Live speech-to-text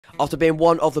After being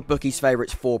one of the bookies'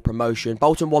 favourites for promotion,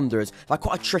 Bolton Wanderers have had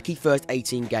quite a tricky first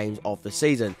 18 games of the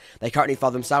season. They currently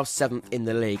find themselves 7th in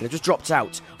the league and have just dropped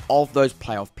out of those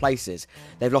playoff places.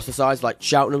 They've lost to sides like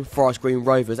Cheltenham, Forest Green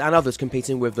Rovers and others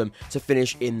competing with them to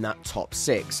finish in that top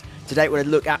 6. Today we're going to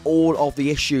look at all of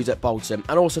the issues at Bolton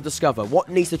and also discover what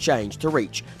needs to change to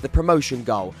reach the promotion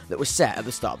goal that was set at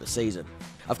the start of the season.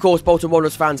 Of course, Bolton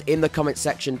Wanderers fans, in the comment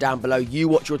section down below, you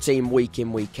watch your team week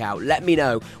in, week out. Let me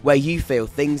know where you feel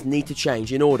things need to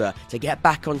change in order to get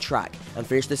back on track and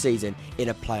finish the season in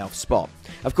a playoff spot.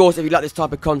 Of course, if you like this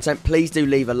type of content, please do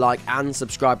leave a like and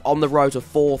subscribe on the road to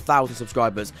 4,000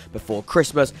 subscribers before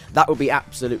Christmas. That would be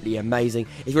absolutely amazing.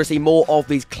 If you want to see more of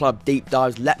these club deep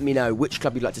dives, let me know which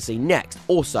club you'd like to see next,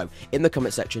 also in the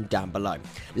comment section down below.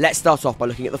 Let's start off by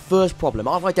looking at the first problem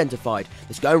I've identified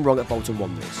that's going wrong at Bolton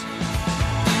Wanderers.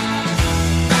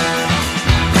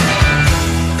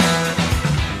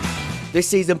 This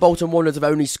season, Bolton Wanderers have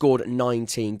only scored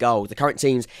 19 goals. The current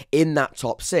team's in that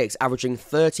top 6, averaging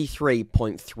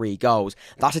 33.3 goals.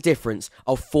 That's a difference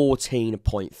of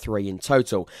 14.3 in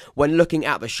total. When looking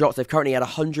at the shots, they've currently had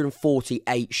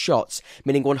 148 shots,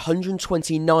 meaning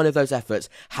 129 of those efforts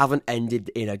haven't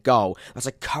ended in a goal. That's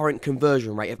a current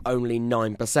conversion rate of only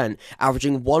 9%,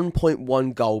 averaging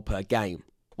 1.1 goal per game.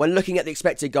 When looking at the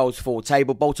expected goals for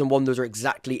table, Bolton Wanderers are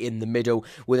exactly in the middle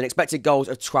with an expected goals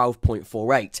of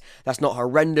 12.48. That's not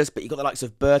horrendous, but you've got the likes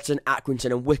of Burton,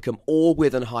 Accrington and Wycombe all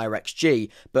with a higher XG.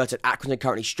 Burton, Accrington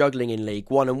currently struggling in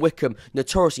League One and Wycombe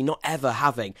notoriously not ever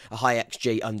having a high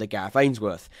XG under Gareth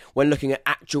Ainsworth. When looking at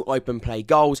actual open play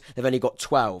goals, they've only got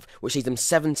 12, which sees them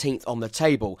 17th on the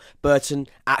table. Burton,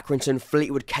 Accrington,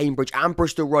 Fleetwood, Cambridge and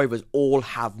Bristol Rovers all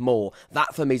have more.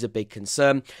 That for me is a big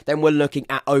concern. Then we're looking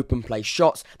at open play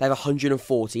shots. They have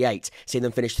 148, seeing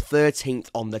them finish 13th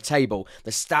on the table.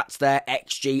 The stats there,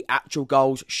 XG, actual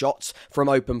goals, shots from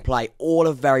open play, all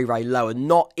are very, very low and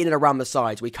not in and around the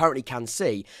sides we currently can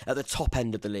see at the top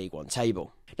end of the League One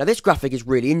table. Now this graphic is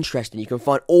really interesting. You can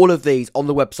find all of these on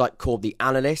the website called The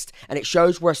Analyst, and it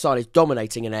shows where a side is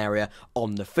dominating an area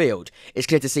on the field. It's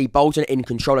clear to see Bolton in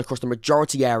control across the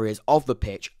majority areas of the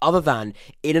pitch, other than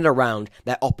in and around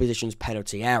their opposition's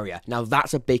penalty area. Now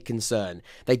that's a big concern.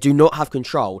 They do not have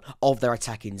control of their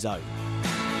attacking zone.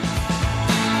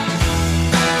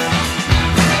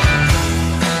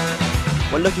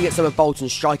 When looking at some of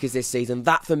Bolton's strikers this season,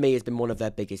 that for me has been one of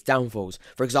their biggest downfalls.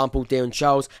 For example, Dion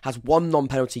has one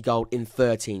non-penalty goal in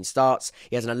 13 starts.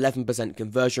 He has an 11%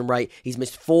 conversion rate. He's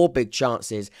missed 4 big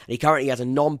chances, and he currently has a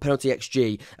non-penalty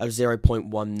XG of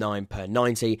 0.19 per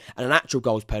 90 and an actual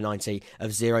goals per 90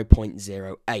 of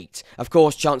 0.08. Of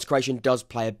course, chance creation does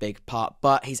play a big part,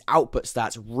 but his output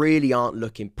stats really aren't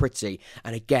looking pretty.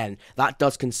 And again, that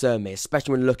does concern me,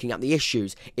 especially when looking at the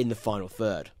issues in the final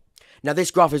third. Now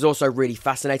this graph is also really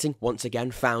fascinating, once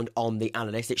again found on The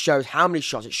Analyst. It shows how many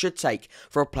shots it should take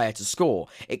for a player to score.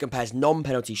 It compares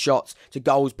non-penalty shots to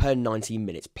goals per 90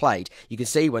 minutes played. You can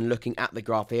see when looking at the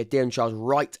graph here, Dion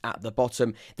right at the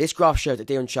bottom. This graph shows that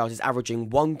Dion is averaging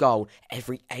 1 goal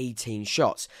every 18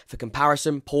 shots. For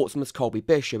comparison, Portsmouth's Colby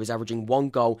Bishop is averaging 1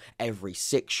 goal every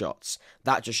 6 shots.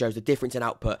 That just shows the difference in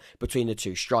output between the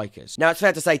two strikers. Now it's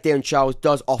fair to say Dion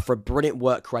does offer a brilliant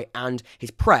work rate and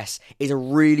his press is a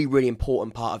really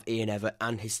important part of Ian Evatt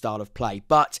and his style of play,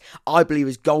 but I believe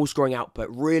his goal scoring output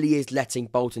really is letting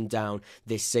Bolton down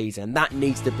this season. That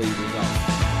needs to be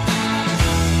resolved.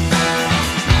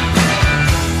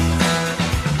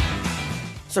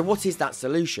 So what is that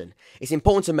solution? It's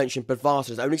important to mention Budvarsson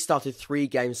has only started 3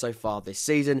 games so far this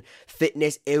season.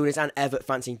 Fitness, illness and Evatt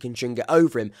fancying Kunchunga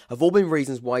over him have all been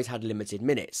reasons why he's had limited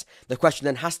minutes. The question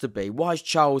then has to be, why is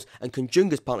Charles and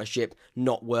Kunchunga's partnership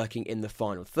not working in the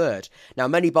final third? Now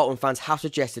many Bolton fans have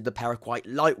suggested the pair are quite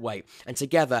lightweight and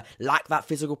together lack that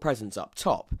physical presence up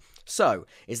top. So,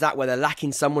 is that where they're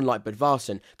lacking someone like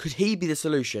Budvarsson? Could he be the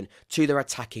solution to their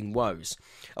attacking woes?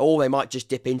 Or they might just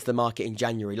dip into the market in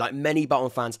January, like many Bolton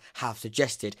fans have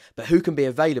suggested. But who can be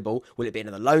available? Will it be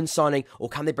another loan signing, or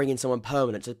can they bring in someone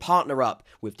permanent to partner up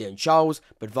with Dion,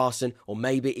 Budvarsson, or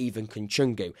maybe even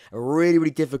Kunchunga? A really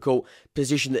difficult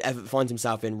position that Evatt finds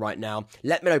himself in right now.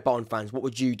 Let me know, Bolton fans, what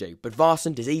would you do?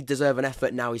 Budvarsson, does he deserve an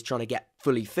effort now he's trying to get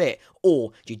fully fit,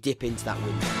 or do you dip into that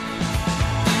window?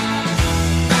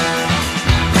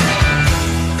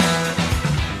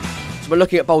 So we're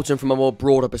looking at Bolton from a more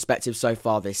broader perspective so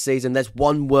far this season. There's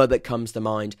one word that comes to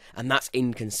mind, and that's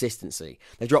inconsistency.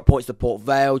 They've dropped points to Port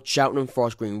Vale, Cheltenham,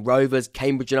 Forest Green Rovers,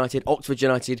 Cambridge United, Oxford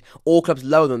United, all clubs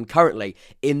lower than them currently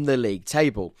in the league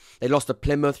table. They lost to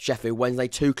Plymouth, Sheffield Wednesday,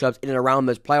 two clubs in and around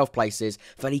those playoff places,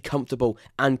 fairly comfortable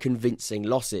and convincing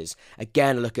losses.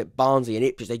 Again, a look at Barnsley and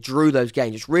Ipswich, they drew those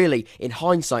games, which really, in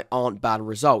hindsight, aren't bad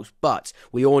results. But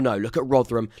we all know, look at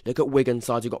Rotherham, look at Wigan,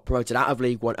 sides who got promoted out of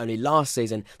League One only last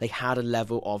season. They had a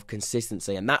level of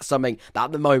consistency, and that's something that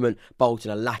at the moment Bolton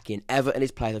are lacking. Evatt and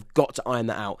his players have got to iron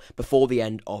that out before the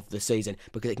end of the season,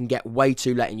 because it can get way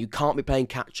too late and you can't be playing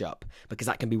catch up, because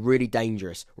that can be really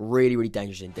dangerous, really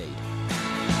dangerous indeed.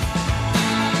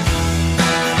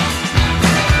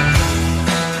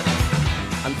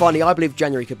 And finally, I believe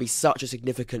January could be such a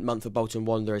significant month for Bolton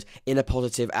Wanderers in a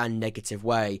positive and negative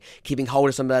way. Keeping hold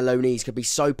of some of their loanees could be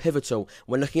so pivotal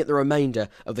when looking at the remainder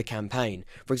of the campaign.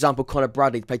 For example, Connor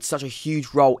Bradley played such a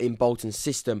huge role in Bolton's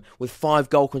system, with 5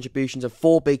 goal contributions and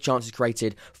 4 big chances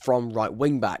created from right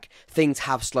wing back. Things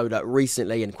have slowed up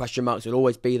recently and question marks will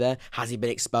always be there. Has he been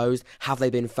exposed? Have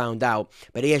they been found out?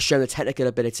 But he has shown the technical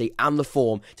ability and the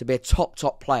form to be a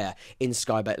top player in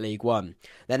Sky Bet League One.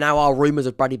 There now are rumours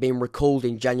of Bradley being recalled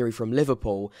in January from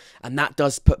Liverpool, and that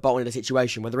does put Bolton in a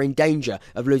situation where they're in danger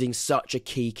of losing such a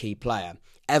key player.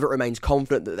 Evatt remains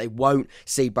confident that they won't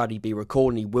see Bradley be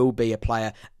recalled and he will be a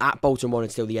player at Bolton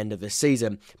Wanderers until the end of the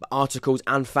season. But articles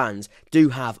and fans do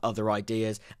have other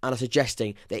ideas and are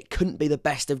suggesting that it couldn't be the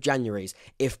best of Januaries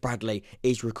if Bradley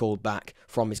is recalled back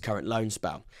from his current loan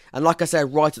spell. And like I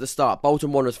said right at the start,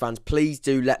 Bolton Wanderers fans, please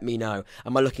do let me know.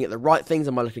 Am I looking at the right things?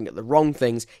 Am I looking at the wrong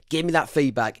things? Give me that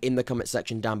feedback in the comment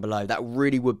section down below. That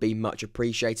really would be much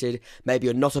appreciated. Maybe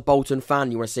you're not a Bolton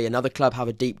fan, you want to see another club have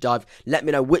a deep dive. Let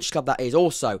me know which club that is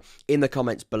also in the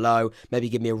comments below. Maybe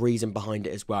give me a reason behind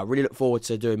it as well. I really look forward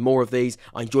to doing more of these.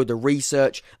 I enjoyed the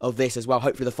research of this as well.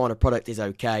 Hopefully the final product is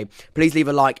okay. Please leave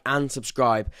a like and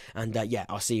subscribe, and yeah,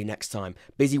 I'll see you next time.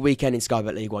 Busy weekend in Sky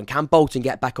Bet League One. Can Bolton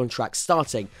get back on track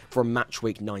starting from match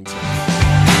week 19?